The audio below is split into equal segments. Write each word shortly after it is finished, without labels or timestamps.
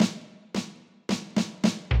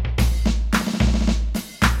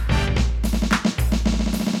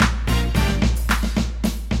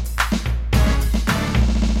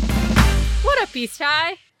Peace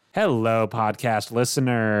Tie. Hello, podcast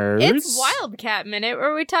listeners. It's Wildcat Minute,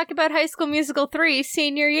 where we talk about High School Musical 3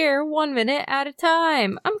 senior year, 1 minute at a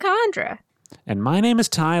time. I'm Condra. And my name is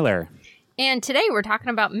Tyler. And today we're talking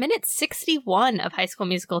about minute 61 of High School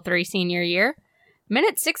Musical 3 senior year.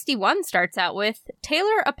 Minute 61 starts out with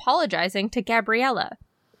Taylor apologizing to Gabriella.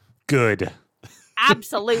 Good.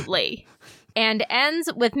 Absolutely. And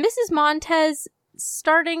ends with Mrs. Montez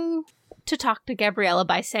starting to talk to Gabriella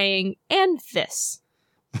by saying, and this.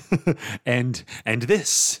 and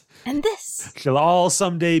this. And this. Shall all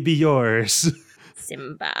someday be yours.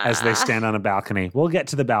 Simba. As they stand on a balcony. We'll get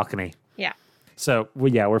to the balcony. Yeah. So,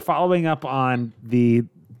 we're following up on the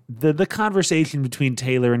conversation between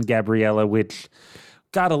Taylor and Gabriella, which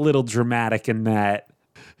got a little dramatic in that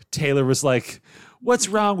Taylor was like, what's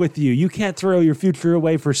wrong with you? You can't throw your future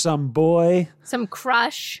away for some boy. Some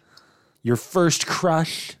crush. Your first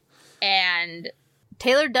crush. And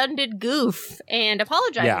Taylor Dunn did goof and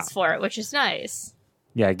apologizes for it, which is nice.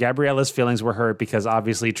 Yeah, Gabriella's feelings were hurt because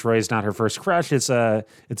obviously Troy's not her first crush. It's a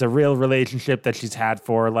real relationship that she's had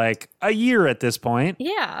for like a year at this point.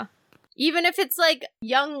 Yeah. Even if it's like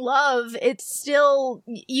young love, it's still,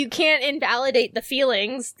 you can't invalidate the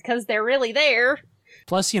feelings because they're really there.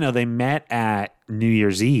 Plus, they met at New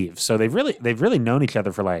Year's Eve, so they've really known each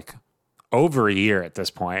other for like over a year at this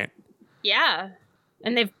point. Yeah.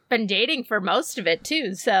 And they've been dating for most of it,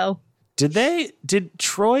 too, so. Did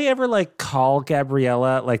Troy ever, like, call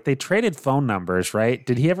Gabriella? Like, they traded phone numbers, right?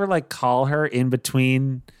 Did he ever, like, call her in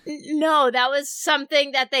between? No, that was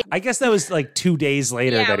something that they. I guess that was, like, 2 days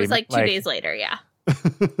later. Yeah, it was, like, 2 days later, yeah.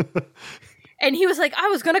 And he was like, I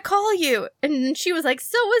was going to call you. And she was like,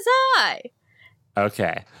 so was I.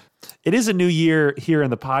 Okay. It is a new year here in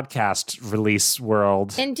the podcast release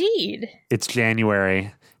world. Indeed. It's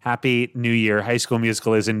January. Happy New Year. High School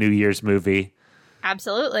Musical is a New Year's movie.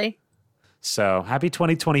 Absolutely. So, happy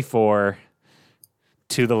 2024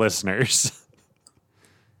 to the listeners.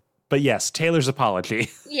 But yes, Taylor's apology.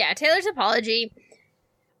 Yeah, Taylor's apology.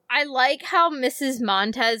 I like how Mrs.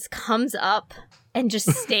 Montez comes up and just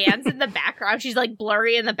stands in the background. She's like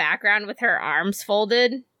blurry in the background with her arms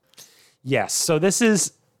folded. Yes, so this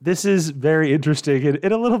is very interesting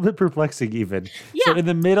and a little bit perplexing even. Yeah. So in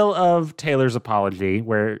the middle of Taylor's apology,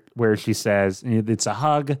 where she says, it's a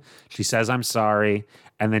hug, she says, I'm sorry,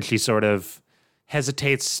 and then she sort of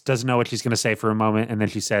hesitates, doesn't know what she's going to say for a moment, and then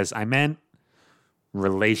she says, I meant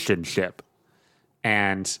relationship.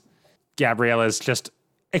 And Gabriella's just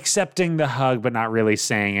accepting the hug, but not really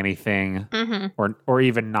saying anything, or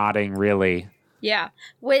even nodding, really. Yeah,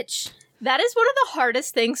 which, that is one of the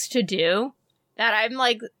hardest things to do. That I'm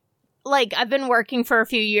like I've been working for a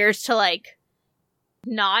few years to like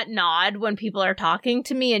not nod when people are talking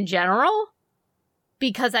to me in general,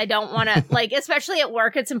 because I don't want to like, especially at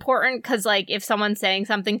work, it's important because like if someone's saying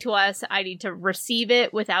something to us, I need to receive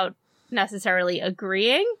it without necessarily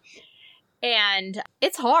agreeing. And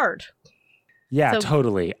it's hard. Yeah,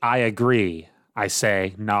 totally. I agree. I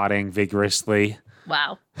say, nodding vigorously.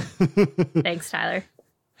 Wow. Thanks, Tyler.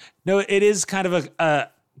 No, it is kind of a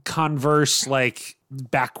converse, like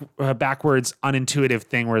backwards unintuitive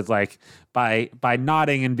thing where it's like by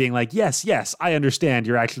nodding and being like, yes, I understand,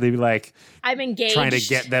 you're actually like, I'm engaged, trying to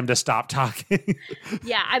get them to stop talking.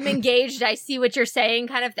 Yeah, I'm engaged, I see what you're saying,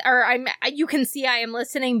 kind of, or you can see I am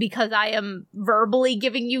listening because I am verbally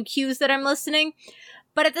giving you cues that I'm listening.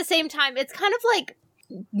 But at the same time, it's kind of like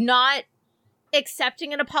not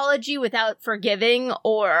accepting an apology without forgiving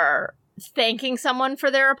or thanking someone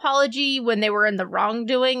for their apology when they were in the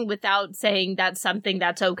wrongdoing without saying that's something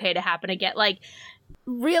that's okay to happen again. Like,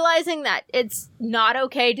 realizing that it's not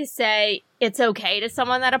okay to say it's okay to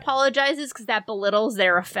someone that apologizes because that belittles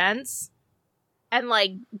their offense and,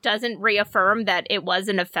 like, doesn't reaffirm that it was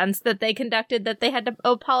an offense that they conducted that they had to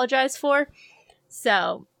apologize for.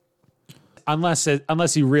 So... Unless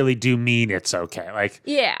you really do mean it's okay. Like,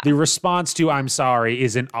 yeah. The response to I'm sorry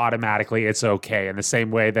isn't automatically it's okay in the same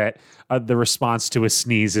way that the response to a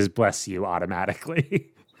sneeze is bless you automatically.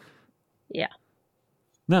 Yeah.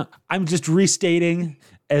 No, I'm just restating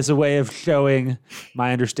as a way of showing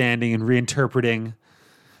my understanding and reinterpreting.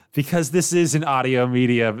 Because this is an audio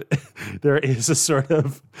medium, there is a sort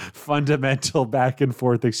of fundamental back and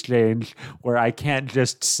forth exchange where I can't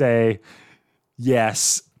just say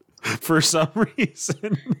yes for some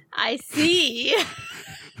reason. I see.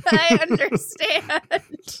 I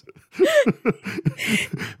understand.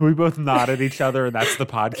 We both nod at each other, and that's the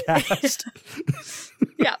podcast.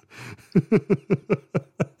 Yeah.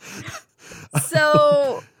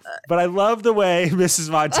 So... But I love the way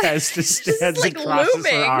Mrs. Montez just stands like and crosses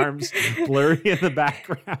looming. her arms, blurry in the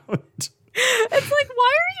background. It's like,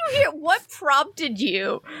 why are you here? What prompted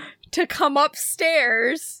you to come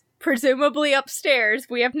upstairs, presumably upstairs?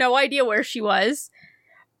 We have no idea where she was.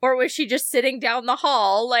 Or was she just sitting down the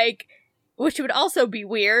hall, like, which would also be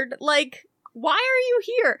weird. Like, why are you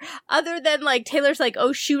here? Other than, like, Taylor's like,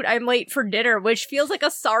 oh, shoot, I'm late for dinner, which feels like a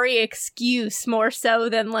sorry excuse more so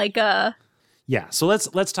than, like, a... Yeah, so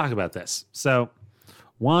let's talk about this. So,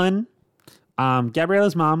 one,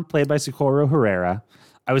 Gabriella's mom, played by Socorro Herrera.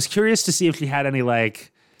 I was curious to see if she had any,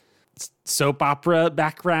 like, soap opera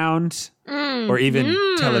background or even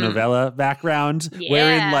telenovela background,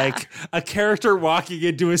 wherein, like, a character walking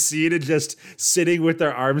into a scene and just sitting with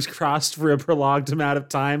their arms crossed for a prolonged amount of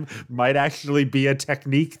time might actually be a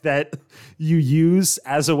technique that you use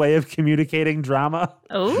as a way of communicating drama.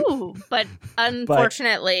 Oh, but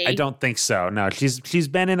unfortunately... But I don't think so. No, she's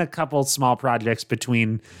been in a couple small projects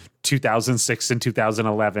between 2006 and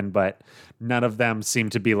 2011, but none of them seem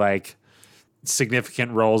to be, like,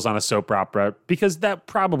 significant roles on a soap opera, because that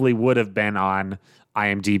probably would have been on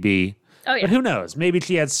IMDb. Oh, yeah. But who knows? Maybe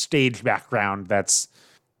she has stage background that's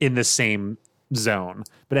in the same zone.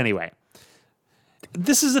 But anyway,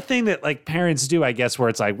 this is a thing that, like, parents do, I guess, where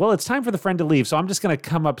it's like, well, it's time for the friend to leave, so I'm just going to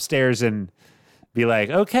come upstairs and be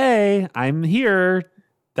like, okay, I'm here.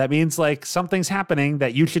 That means, like, something's happening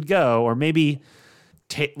that you should go. Or maybe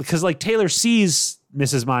because, like, Taylor sees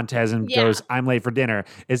Mrs. Montez and goes, I'm late for dinner.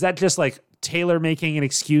 Is that just, like, Taylor making an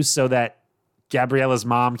excuse so that Gabriella's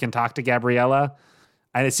mom can talk to Gabriella?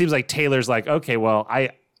 And it seems like Taylor's like, okay, well,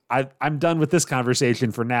 I'm done with this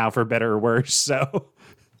conversation for now, for better or worse. So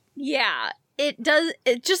yeah, it does.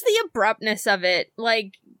 It just the abruptness of it.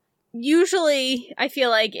 Like, usually I feel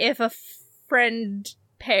like if a friend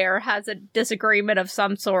pair has a disagreement of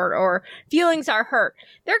some sort or feelings are hurt,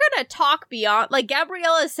 they're gonna talk beyond. Like,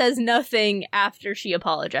 Gabriella says nothing after she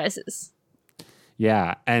apologizes.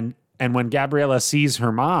 Yeah, and when Gabriella sees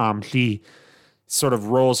her mom, she sort of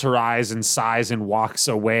rolls her eyes and sighs and walks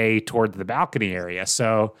away toward the balcony area.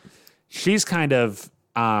 So she's kind of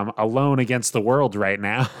alone against the world right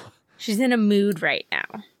now. She's in a mood right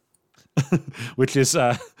now. Which is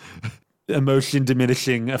emotion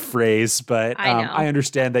diminishing a phrase, but I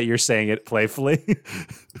understand that you're saying it playfully.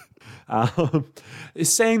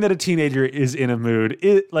 Saying that a teenager is in a mood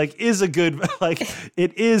is a good, like,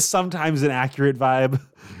 it is sometimes an accurate vibe.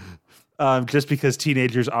 Just because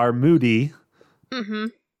teenagers are moody. Mm-hmm.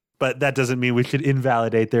 But that doesn't mean we should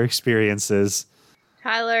invalidate their experiences.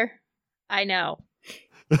 Tyler, I know.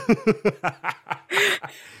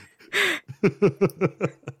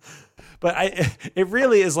 But it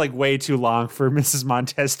really is, like, way too long for Mrs.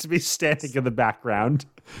 Montez to be standing in the background.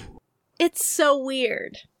 It's so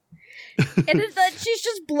weird. And it's that she's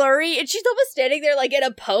just blurry, and she's almost standing there, like, in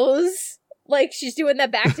a pose. Like, she's doing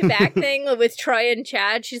that back-to-back thing with Troy and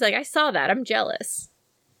Chad. She's like, I saw that. I'm jealous.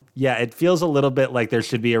 Yeah, it feels a little bit like there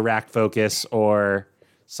should be a rack focus or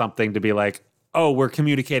something to be like, oh, we're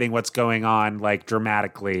communicating what's going on, like,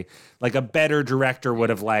 dramatically. Like, a better director would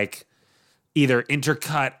have, like, either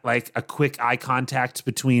intercut, like, a quick eye contact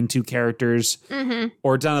between two characters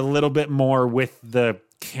or done a little bit more with the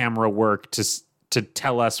camera work to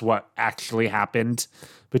tell us what actually happened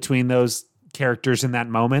between those characters in that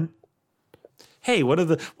moment. Hey, one of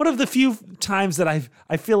the few times that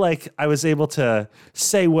I feel like I was able to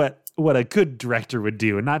say what a good director would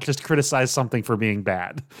do and not just criticize something for being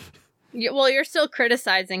bad. Well, you're still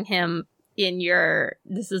criticizing him in your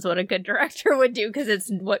 "this is what a good director would do" because it's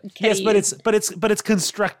what Kenny but it's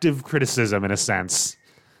constructive criticism in a sense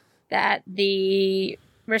that the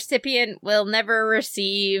recipient will never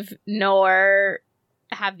receive nor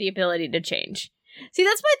have the ability to change. See,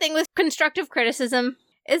 that's my thing with constructive criticism.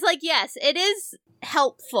 Is like, yes, it is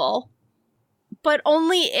helpful, but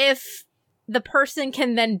only if the person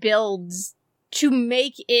can then build to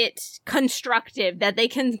make it constructive, that they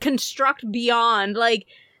can construct beyond, like,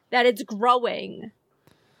 that it's growing.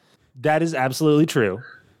 That is absolutely true.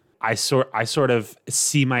 I sort of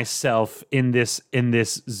see myself in this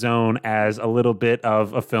zone as a little bit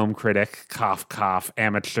of a film critic, cough, cough,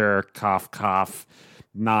 amateur, cough, cough,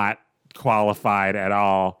 not qualified at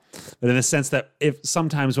all. But in the sense that if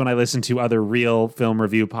sometimes when I listen to other real film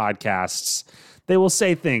review podcasts, they will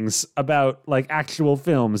say things about, like, actual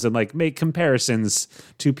films and, like, make comparisons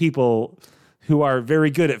to people who are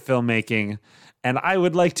very good at filmmaking. And I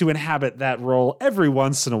would like to inhabit that role every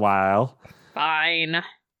once in a while. Fine.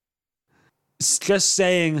 Just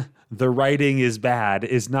saying the writing is bad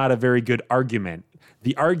is not a very good argument.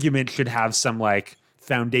 The argument should have some, like,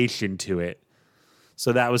 foundation to it.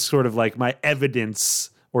 So that was sort of like my evidence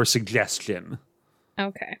or suggestion.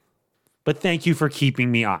 Okay. But thank you for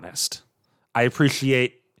keeping me honest. I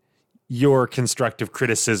appreciate your constructive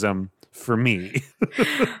criticism for me.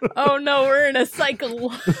 Oh no, we're in a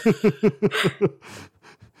cycle.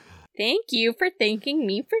 Thank you for thanking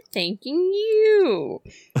me for thanking you.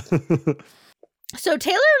 So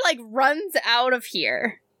Taylor, like, runs out of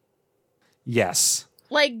here. Yes.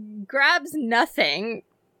 Like, grabs nothing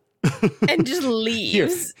and just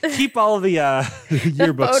leaves. Here, keep all the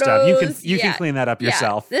yearbook photos, stuff. You can clean that up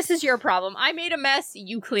yourself. This is your problem. I made a mess.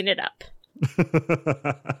 You clean it up.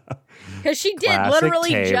 Because she did literally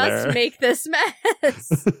Taylor. just make this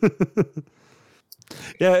mess.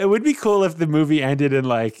 Yeah, it would be cool if the movie ended in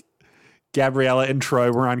like Gabriella and Troy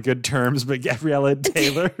were on good terms, but Gabriella and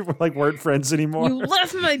Taylor weren't friends anymore. You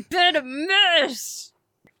left my bed a mess.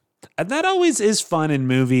 And that always is fun in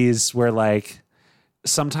movies where like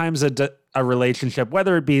sometimes a relationship,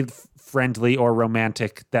 whether it be friendly or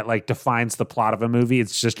romantic, that like defines the plot of a movie,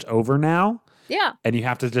 it's just over now. Yeah. And you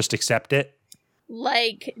have to just accept it.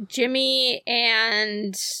 Like Jimmy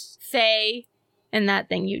and Faye and That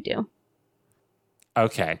Thing You Do.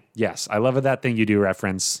 Okay. Yes. I love That Thing You Do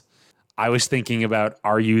reference. I was thinking about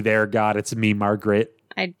Are You There, God? It's Me, Margaret.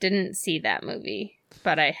 I didn't see that movie,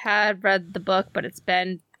 but I had read the book, but it's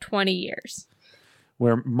been 20 years.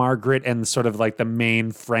 Where Margaret and sort of like the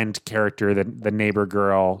main friend character, the neighbor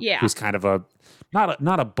girl, who's kind of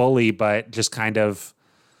not a bully, but just kind of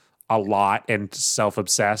a lot and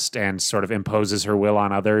self-obsessed and sort of imposes her will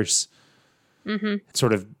on others. Mm-hmm.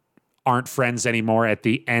 Sort of aren't friends anymore at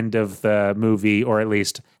the end of the movie, or at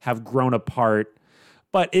least have grown apart,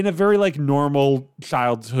 but in a very like normal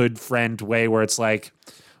childhood friend way where it's like,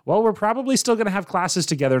 well, we're probably still going to have classes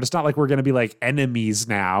together. It's not like we're going to be like enemies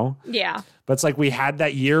now. Yeah. But it's like we had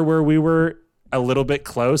that year where we were a little bit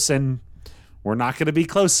close and we're not going to be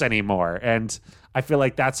close anymore. And I feel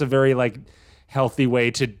like that's a very like healthy way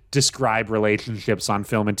to describe relationships on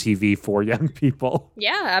film and TV for young people.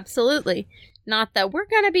 Yeah, absolutely. Not that we're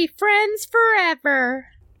going to be friends forever.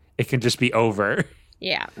 It can just be over.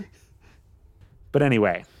 Yeah. But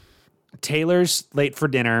anyway, Taylor's late for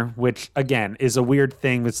dinner, which again is a weird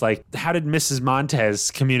thing. It's like, how did Mrs.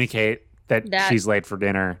 Montez communicate that she's late for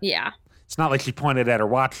dinner? Yeah. It's not like she pointed at her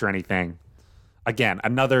watch or anything. Again,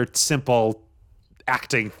 another simple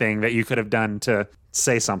acting thing that you could have done to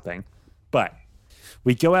say something. But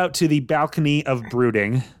we go out to the balcony of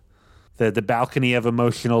brooding, the balcony of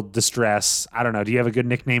emotional distress. I don't know. Do you have a good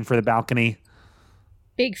nickname for the balcony?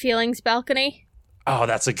 Big Feelings Balcony. Oh,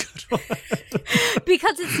 that's a good one.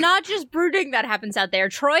 Because it's not just brooding that happens out there.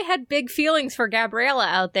 Troy had big feelings for Gabriella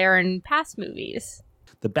out there in past movies.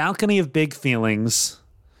 The balcony of big feelings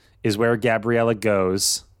is where Gabriella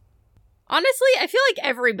goes. Honestly, I feel like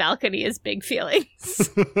every balcony is big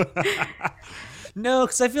feelings. No,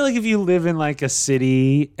 because I feel like if you live in like a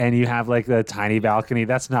city and you have like the tiny balcony,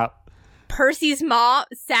 that's not... Percy's mom,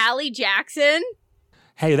 Sally Jackson.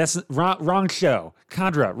 Hey, that's wrong show.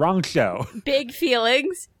 Condra, wrong show. Big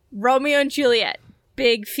feelings. Romeo and Juliet.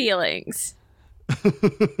 Big feelings.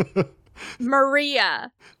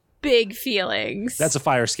 Maria. Big feelings. That's a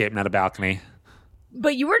fire escape, not a balcony.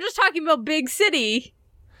 But you were just talking about big city.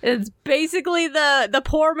 It's basically the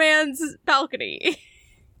poor man's balcony.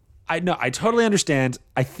 I know. I totally understand.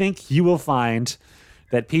 I think you will find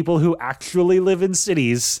that people who actually live in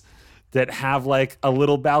cities that have like a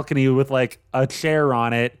little balcony with like a chair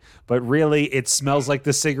on it, but really it smells like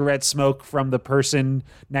the cigarette smoke from the person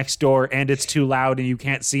next door and it's too loud and you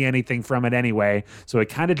can't see anything from it anyway. So it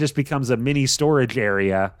kind of just becomes a mini storage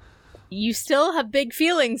area. You still have big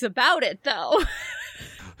feelings about it though.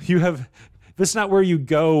 That's not where you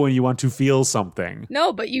go when you want to feel something.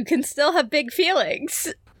 No, but you can still have big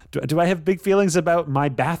feelings. Do I have big feelings about my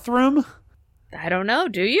bathroom? I don't know.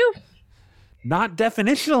 Do you? Not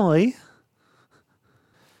definitionally.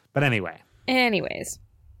 But anyway. Anyways.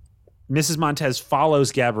 Mrs. Montez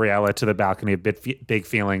follows Gabriella to the balcony of big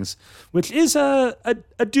feelings, which is a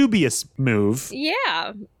dubious move.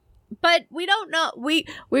 Yeah. But we don't know. We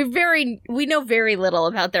know very little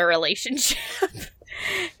about their relationship.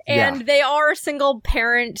 And they are a single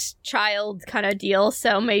parent child kind of deal,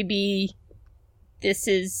 so maybe this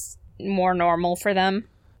is more normal for them.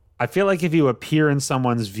 I feel like if you appear in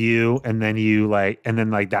someone's view and then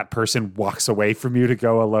that person walks away from you to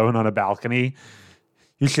go alone on a balcony,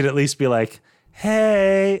 you should at least be like,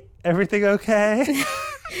 "Hey, everything okay?"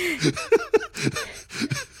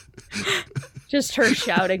 Just her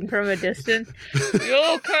shouting from a distance.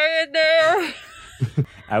 "You okay in there?"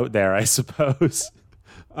 Out there, I suppose.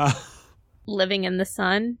 Living in the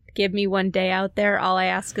sun. Give me one day out there. All I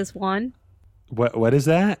ask is one. What is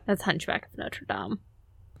that? That's Hunchback of Notre Dame.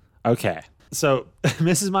 Okay. So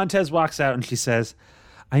Mrs. Montez walks out and she says,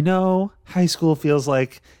 "I know high school feels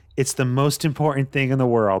like It's the most important thing in the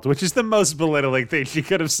world, which is the most belittling thing she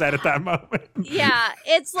could have said at that moment. Yeah,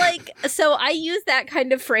 it's like, so I use that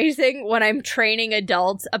kind of phrasing when I'm training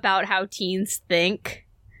adults about how teens think.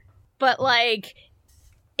 But, like,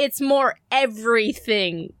 it's more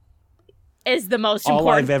everything is the most important.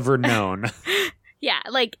 All I've ever known. Yeah,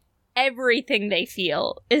 like, everything they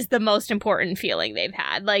feel is the most important feeling they've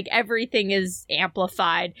had. Like, everything is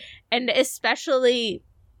amplified. And especially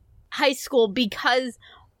high school, because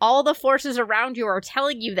all the forces around you are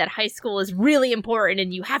telling you that high school is really important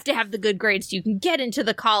and you have to have the good grades so you can get into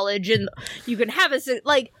the college and you can have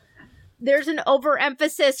like, there's an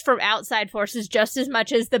overemphasis from outside forces just as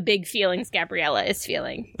much as the big feelings Gabriella is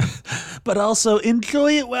feeling. But also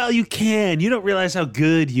enjoy it while you can. You don't realize how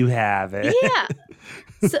good you have it. Yeah.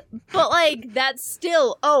 So, but like, that's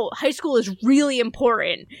still, high school is really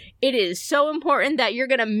important. It is so important that you're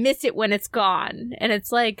going to miss it when it's gone. And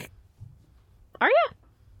it's like, are you?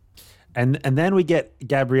 And then we get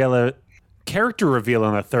Gabriella character reveal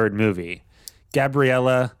in the third movie.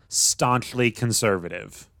 Gabriella, staunchly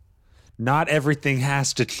conservative. Not everything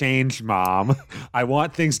has to change, Mom. I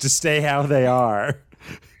want things to stay how they are.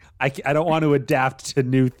 I don't want to adapt to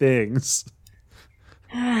new things.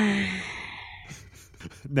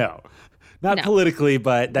 No. Not politically,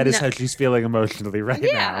 but that is how she's feeling emotionally right now.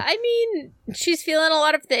 Yeah, I mean, she's feeling a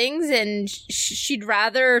lot of things, and she'd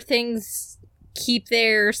rather things keep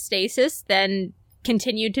their stasis than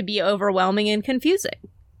continue to be overwhelming and confusing.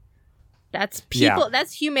 That's people. Yeah.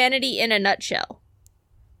 That's humanity in a nutshell.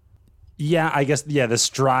 Yeah, I guess. Yeah, the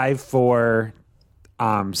strive for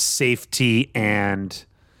safety and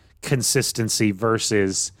consistency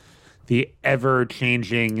versus the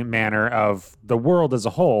ever-changing manner of the world as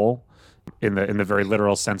a whole, in the very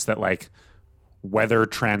literal sense that, like, weather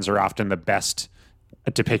trends are often the best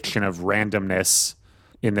depiction of randomness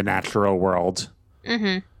in the natural world,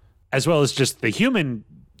 as well as just the human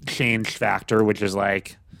change factor, which is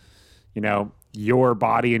like, you know, your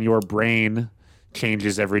body and your brain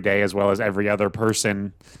changes every day as well as every other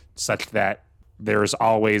person, such that there's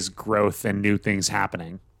always growth and new things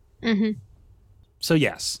happening. So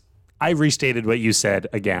yes, I restated what you said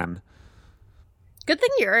again. Good thing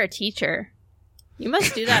you're a teacher. You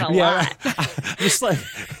must do that a lot. Just like,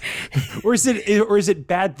 or is it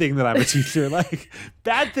bad thing that I'm a teacher? Like,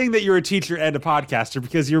 bad thing that you're a teacher and a podcaster,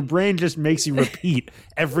 because your brain just makes you repeat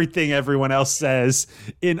everything everyone else says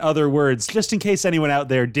in other words, just in case anyone out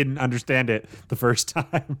there didn't understand it the first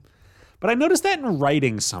time. But I noticed that in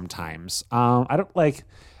writing sometimes. I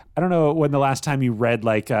don't know when the last time you read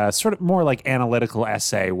like sort of more like analytical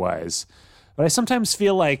essay was, but I sometimes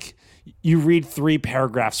feel like you read 3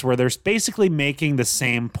 paragraphs where they're basically making the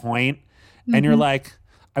same point, and you're like,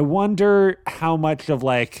 I wonder how much of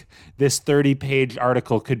like this 30-page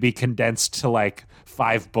article could be condensed to like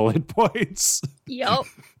 5 bullet points. Yep.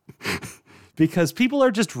 Because people are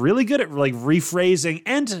just really good at like rephrasing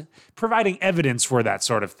and providing evidence for that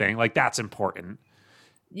sort of thing. Like, that's important.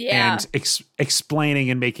 Yeah. And explaining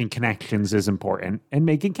and making connections is important, and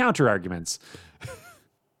making counter arguments.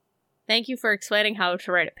 Thank you for explaining how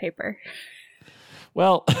to write a paper.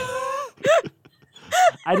 Well,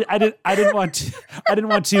 I didn't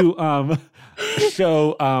want to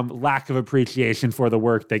show lack of appreciation for the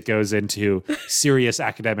work that goes into serious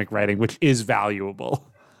academic writing, which is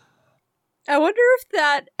valuable. I wonder if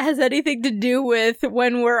that has anything to do with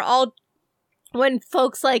when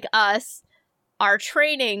folks like us are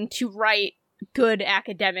training to write good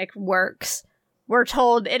academic works. We're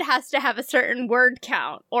told it has to have a certain word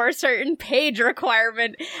count or a certain page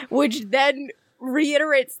requirement, which then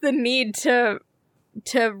reiterates the need to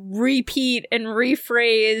repeat and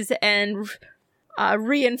rephrase and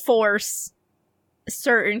reinforce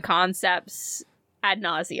certain concepts ad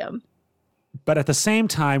nauseum. But at the same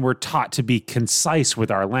time, we're taught to be concise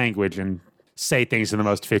with our language and say things in the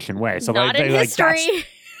most efficient way. So not in history.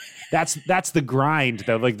 That's the grind,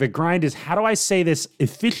 though. Like, the grind is, how do I say this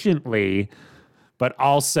efficiently, but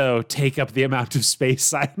also take up the amount of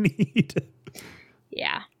space I need?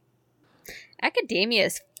 Yeah. Academia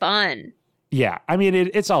is fun. Yeah. I mean,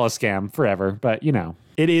 it's all a scam forever, but, you know,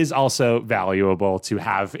 it is also valuable to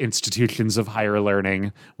have institutions of higher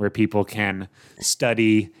learning where people can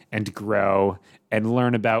study and grow and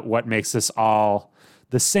learn about what makes us all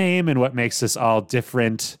the same and what makes us all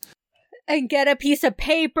different. And get a piece of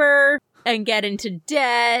paper and get into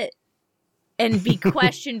debt and be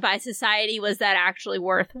questioned by society. Was that actually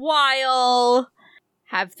worthwhile?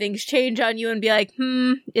 Have things change on you and be like,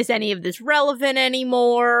 is any of this relevant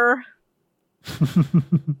anymore?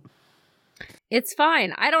 It's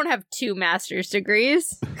fine. I don't have 2 master's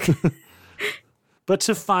degrees. But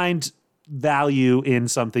to find value in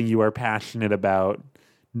something you are passionate about,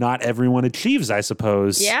 not everyone achieves, I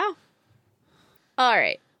suppose. Yeah. All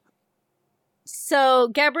right. So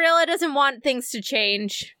Gabriella doesn't want things to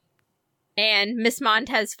change, and Miss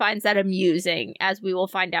Montez finds that amusing, as we will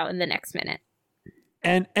find out in the next minute.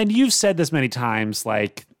 And you've said this many times,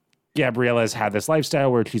 like, Gabriella's had this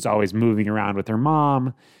lifestyle where she's always moving around with her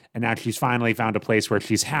mom, and now she's finally found a place where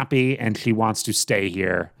she's happy and she wants to stay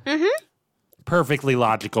here. Mm-hmm. Perfectly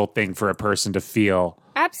logical thing for a person to feel.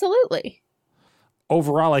 Absolutely.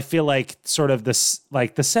 Overall, I feel like sort of this,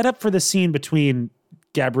 like the setup for the scene between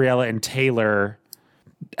Gabriella and Taylor,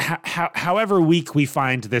 however weak we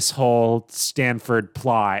find this whole Stanford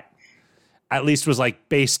plot, at least was like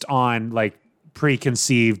based on like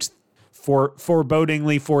preconceived,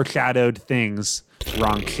 forebodingly foreshadowed things.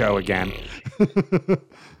 Wrong show again.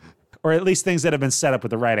 Or at least things that have been set up with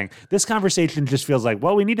the writing. This conversation just feels like,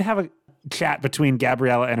 well, we need to have a chat between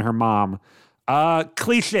Gabriella and her mom.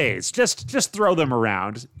 Cliches, just throw them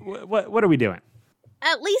around. What are we doing?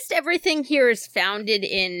 At least everything here is founded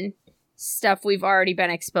in stuff we've already been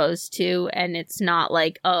exposed to, and it's not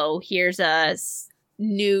like, oh, here's a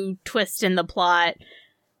new twist in the plot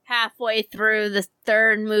halfway through the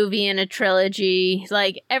third movie in a trilogy.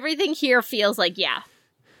 Like, everything here feels like, yeah,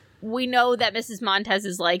 we know that Mrs. Montez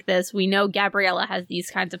is like this. We know Gabriella has these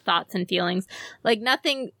kinds of thoughts and feelings. Like,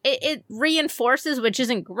 nothing, it reinforces, which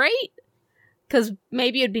isn't great, because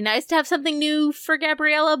maybe it'd be nice to have something new for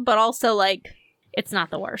Gabriella, but also, like, it's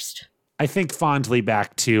not the worst. I think fondly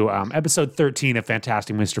back to episode 13 of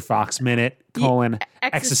Fantastic Mr. Fox Minute,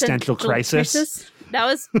 Existential Crisis.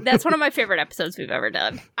 That's one of my favorite episodes we've ever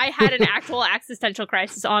done. I had an actual existential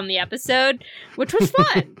crisis on the episode, which was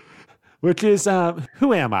fun. Which is,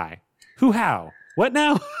 who am I? Who, how? What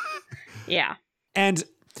now? Yeah. And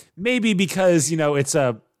maybe because, you know, it's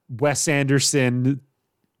a Wes Anderson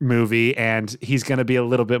movie and he's going to be a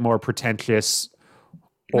little bit more pretentious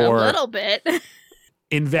or a little bit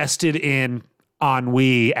invested in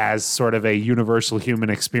ennui as sort of a universal human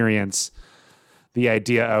experience. The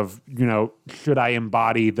idea of, you know, should I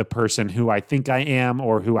embody the person who I think I am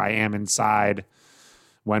or who I am inside?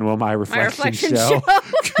 When will my reflection show?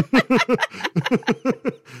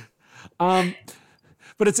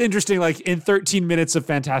 But it's interesting, like in 13 minutes of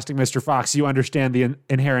Fantastic Mr. Fox, you understand the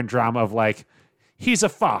inherent drama of like, he's a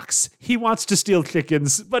fox. He wants to steal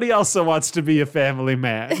chickens, but he also wants to be a family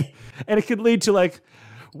man. And it could lead to like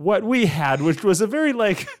what we had, which was a very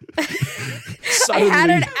like I had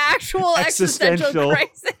an actual existential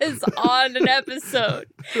crisis on an episode.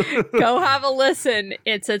 Go have a listen.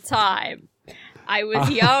 It's a time. I was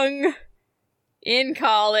young, in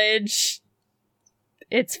college.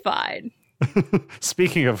 It's fine.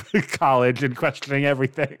 Speaking of college and questioning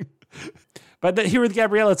everything. But here with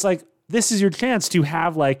Gabriella, it's like, this is your chance to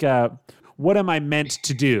have like what am I meant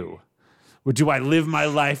to do? Or do I live my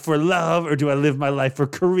life for love or do I live my life for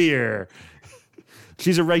career?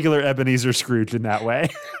 She's a regular Ebenezer Scrooge in that way.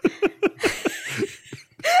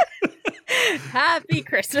 Happy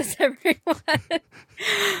Christmas, everyone.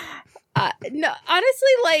 No, honestly,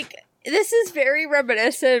 like, this is very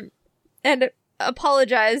reminiscent, and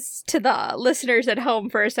apologize to the listeners at home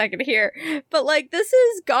for a second here, but, like, this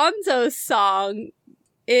is Gonzo's song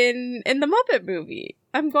in the Muppet movie.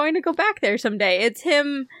 I'm going to go back there someday. It's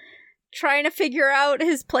him trying to figure out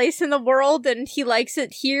his place in the world, and he likes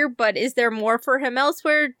it here, but is there more for him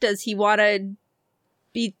elsewhere? Does he want to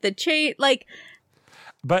beat the chain? Like...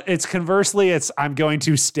 But it's conversely, it's I'm going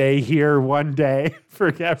to stay here one day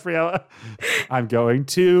for Gabriella. I'm going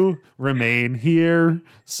to remain here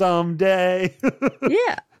someday.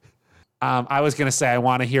 Yeah. I was going to say I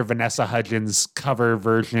want to hear Vanessa Hudgens' cover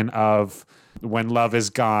version of When Love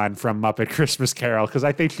Is Gone from Muppet Christmas Carol, because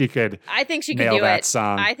I think she could nail do that it.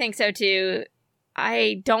 song. I think so too.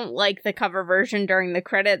 I don't like the cover version during the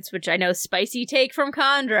credits, which I know spicy take from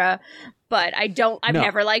Condra, but I've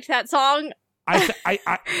never liked that song.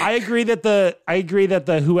 I agree that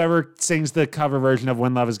the whoever sings the cover version of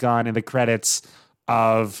When Love Is Gone in the credits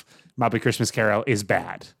of Muppet Christmas Carol is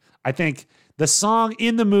bad. I think the song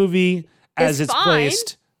in the movie as it's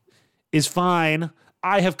placed is fine.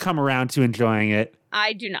 I have come around to enjoying it.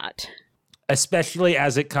 I do not. Especially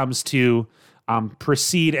as it comes to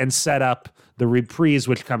precede and set up the reprise,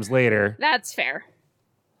 which comes later. That's fair.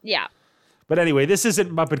 Yeah. But anyway, this isn't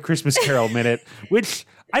Muppet Christmas Carol Minute, which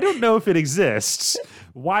I don't know if it exists.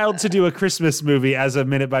 Wild to do a Christmas movie as a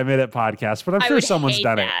minute-by-minute podcast, but I'm sure someone's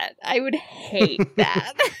done it. I would hate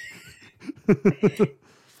that.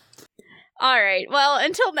 All right. Well,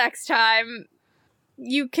 until next time,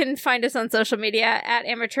 you can find us on social media at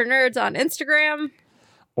Amateur Nerds on Instagram.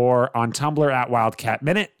 Or on Tumblr at Wildcat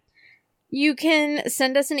Minute. You can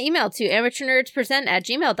send us an email to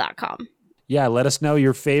amateurnerdspresent@gmail.com. Yeah, let us know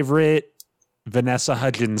your favorite Vanessa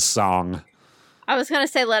Hudgens song. I was going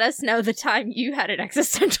to say, let us know the time you had an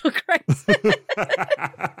existential crisis.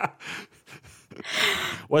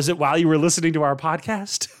 Was it while you were listening to our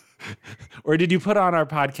podcast? Or did you put on our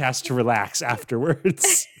podcast to relax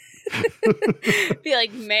afterwards? Be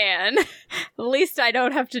like, man, at least I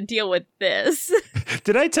don't have to deal with this.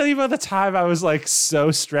 Did I tell you about the time I was like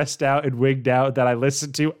so stressed out and wigged out that I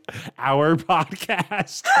listened to our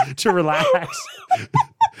podcast to relax?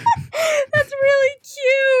 That's really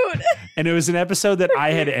cute. And it was an episode that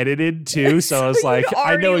I had edited too, so I was like,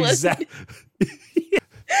 I know exactly.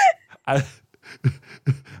 I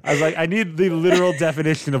was like, I need the literal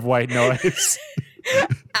definition of white noise.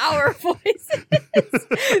 Our voices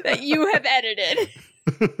that you have edited.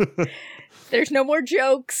 There's no more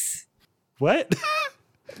jokes. What?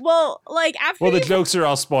 Well, like after the jokes are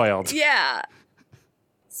all spoiled. Yeah.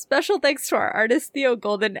 Special thanks to our artist Theo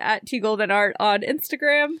Golden at tgoldenart on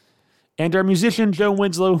Instagram. And our musician Joe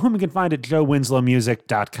Winslow, whom you can find at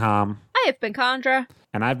joewinslowmusic.com. I have been Condra.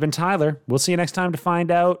 And I've been Tyler. We'll see you next time to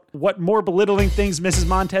find out what more belittling things Mrs.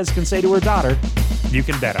 Montez can say to her daughter. You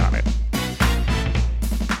can bet on it.